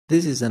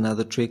This is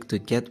another trick to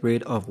get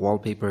rid of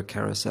wallpaper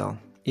carousel.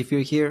 If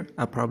you're here,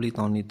 I probably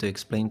don't need to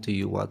explain to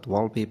you what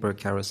wallpaper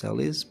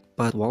carousel is,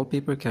 but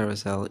wallpaper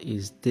carousel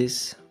is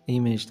this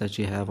image that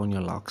you have on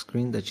your lock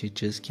screen that you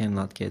just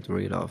cannot get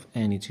rid of,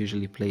 and it's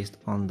usually placed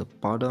on the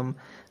bottom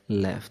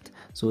left.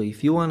 So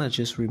if you want to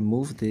just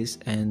remove this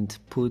and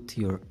put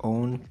your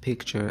own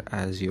picture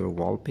as your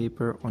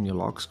wallpaper on your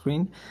lock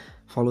screen,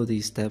 follow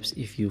these steps.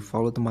 If you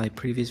followed my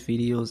previous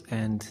videos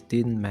and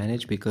didn't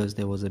manage because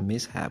there was a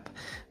mishap,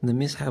 the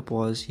mishap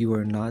was you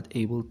were not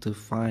able to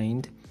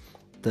find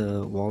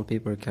the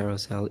wallpaper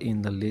carousel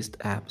in the list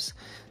apps.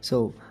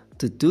 So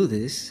to do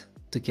this,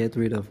 to get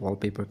rid of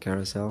wallpaper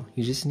carousel,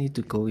 you just need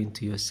to go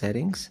into your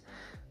settings,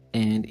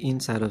 and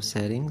inside of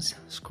settings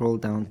scroll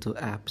down to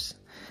apps,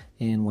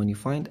 and when you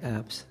find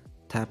apps,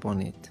 tap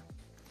on it,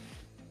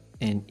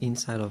 and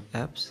inside of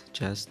apps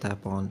just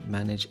tap on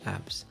manage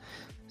apps.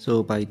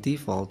 So by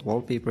default,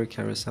 wallpaper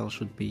carousel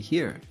should be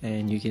here,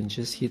 and you can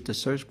just hit the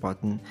search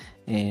button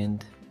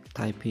and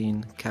type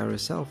in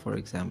carousel, for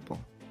example,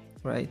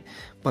 right?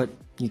 But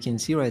you can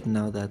see right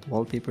now that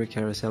wallpaper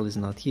carousel is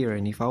not here,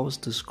 and if I was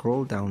to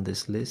scroll down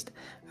this list,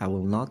 I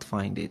will not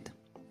find it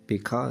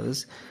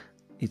because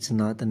it's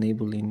not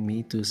enabling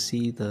me to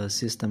see the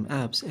system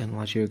apps. And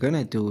what you're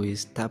gonna do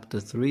is tap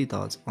the three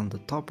dots on the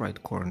top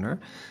right corner,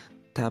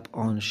 tap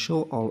on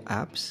show all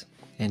apps,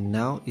 and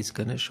now it's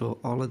gonna show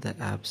all of the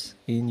apps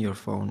in your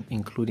phone,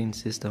 including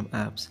system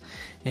apps.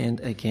 And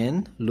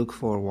again, look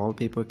for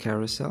wallpaper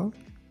carousel,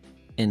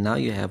 and now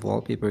you have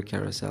wallpaper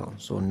carousel.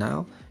 So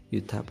now you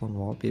tap on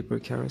wallpaper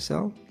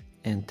carousel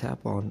and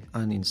tap on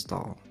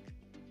uninstall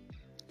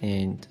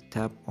and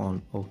tap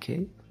on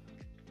OK,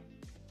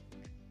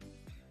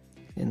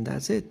 and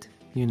that's it.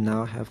 You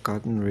now have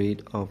gotten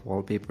rid of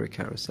wallpaper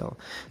carousel.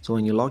 So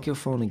when you lock your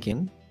phone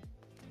again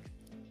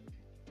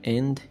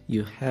and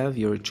you have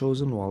your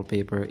chosen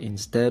wallpaper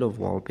instead of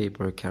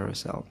wallpaper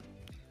carousel,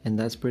 and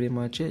that's pretty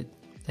much it.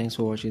 Thanks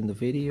for watching the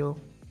video.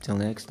 Till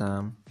next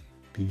time,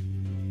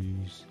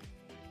 peace.